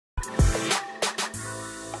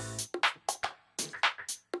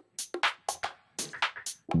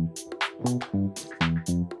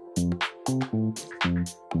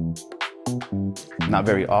Not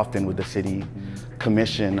very often would the city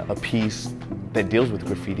commission a piece that deals with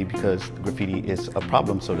graffiti because graffiti is a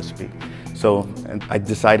problem, so to speak. So I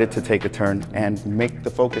decided to take a turn and make the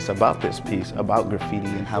focus about this piece, about graffiti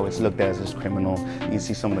and how it's looked at as this criminal. You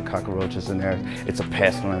see some of the cockroaches in there. It's a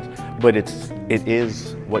pestilence, but it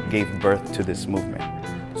is what gave birth to this movement.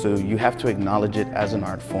 So you have to acknowledge it as an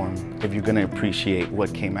art form if you're going to appreciate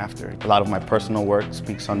what came after. A lot of my personal work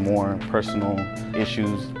speaks on more personal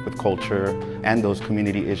issues with culture and those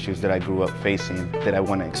community issues that I grew up facing that I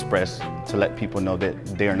want to express to let people know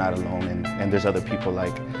that they're not alone and there's other people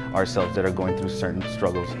like ourselves that are going through certain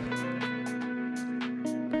struggles.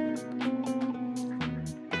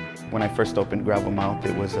 When I first opened Gravel Mouth,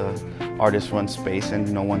 it was an artist-run space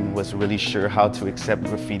and no one was really sure how to accept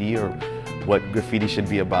graffiti or what graffiti should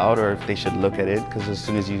be about or if they should look at it, because as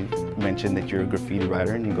soon as you mention that you're a graffiti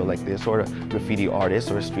writer and you go like this, or a graffiti artist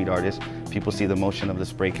or a street artist, people see the motion of the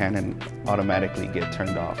spray can and automatically get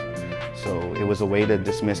turned off. So it was a way to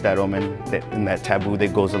dismiss that omen and that taboo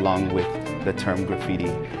that goes along with the term graffiti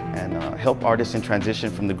and help artists in transition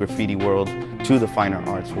from the graffiti world to the finer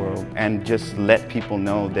arts world and just let people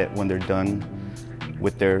know that when they're done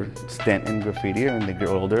with their stint in graffiti and they get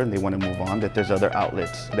older and they want to move on, that there's other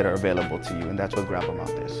outlets that are available to you, and that's what Gravel Mouth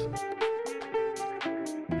is.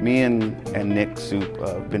 Me and Nick Soup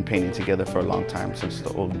have been painting together for a long time, since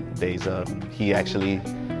the old days. He actually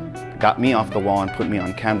got me off the wall and put me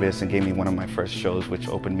on canvas and gave me one of my first shows, which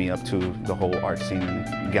opened me up to the whole art scene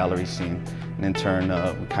and gallery scene. And in turn,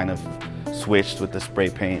 we kind of switched with the spray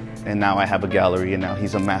paint, and now I have a gallery and now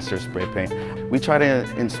he's a master spray paint. We try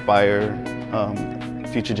to inspire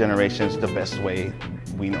future generations the best way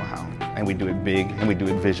we know how. And we do it big and we do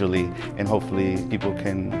it visually, and hopefully people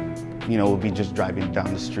can, be just driving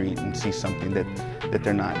down the street and see something that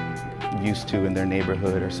they're not used to in their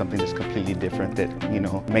neighborhood, or something that's completely different that,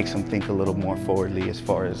 makes them think a little more forwardly as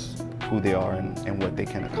far as who they are and what they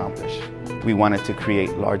can accomplish. We wanted to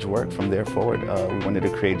create large work from there forward. We wanted to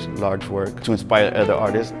create large work to inspire other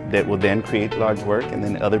artists that will then create large work, and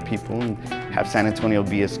then other people, and have San Antonio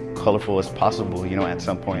be as colorful as possible, at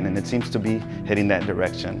some point. And it seems to be heading that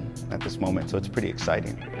direction at this moment, so it's pretty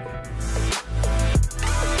exciting.